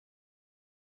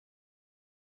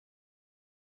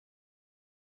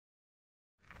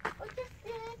Look at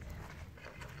it.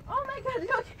 Oh my god,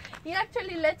 look. He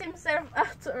actually let himself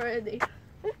out already.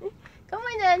 Come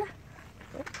on then.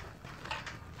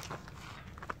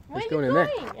 Where are you going?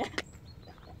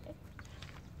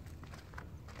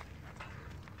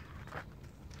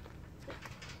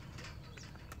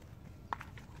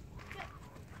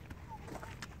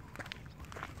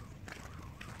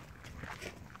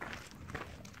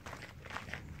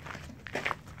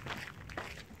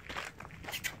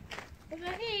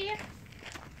 Over here.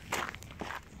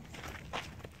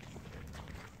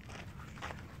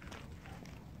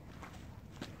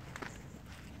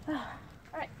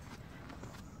 Alright.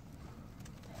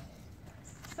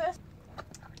 First.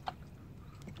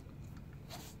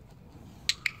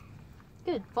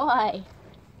 Good boy.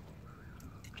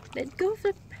 Let go of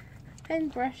the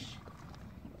paintbrush.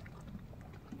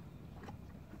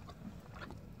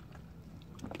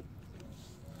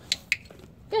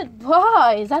 Good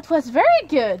boy. That was very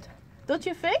good. Don't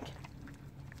you think?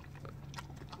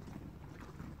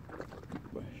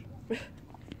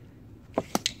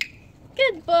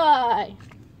 Good boy.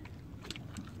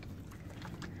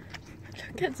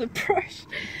 Look at the brush.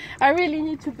 I really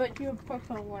need to buy you a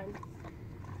proper one.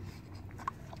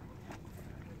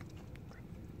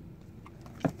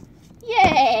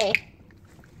 Yay!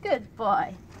 Good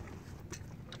boy.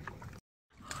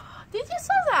 Did you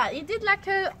saw that? He did like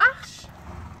a arch.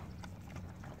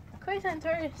 Quite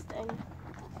interesting.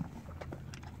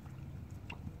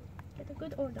 Get a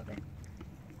good hold of it.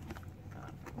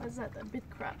 Was that a bit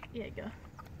crap? Here you go.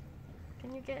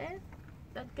 Can you get it?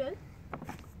 That good?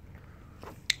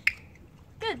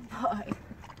 Good boy.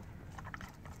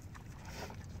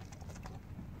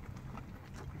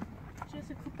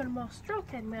 Just a couple more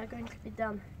strokes and we are going to be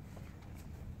done.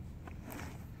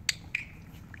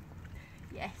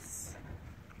 Yes.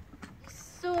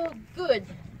 So good.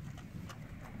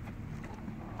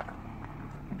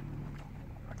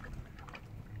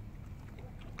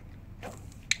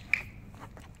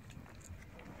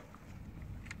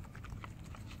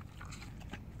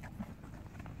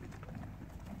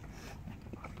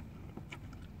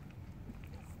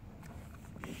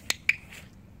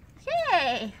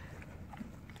 Yay!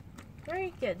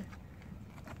 Very good.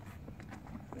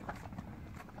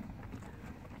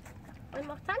 One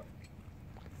more time.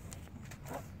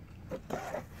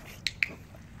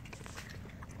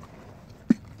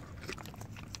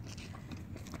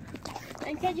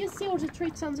 And can you see all the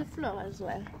treats on the floor as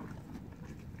well?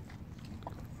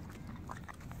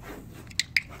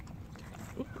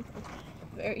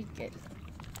 Very good.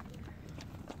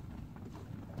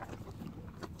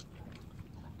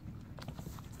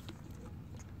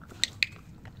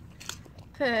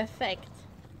 Perfect.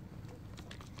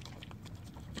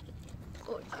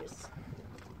 Gorgeous.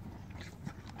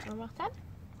 One more time.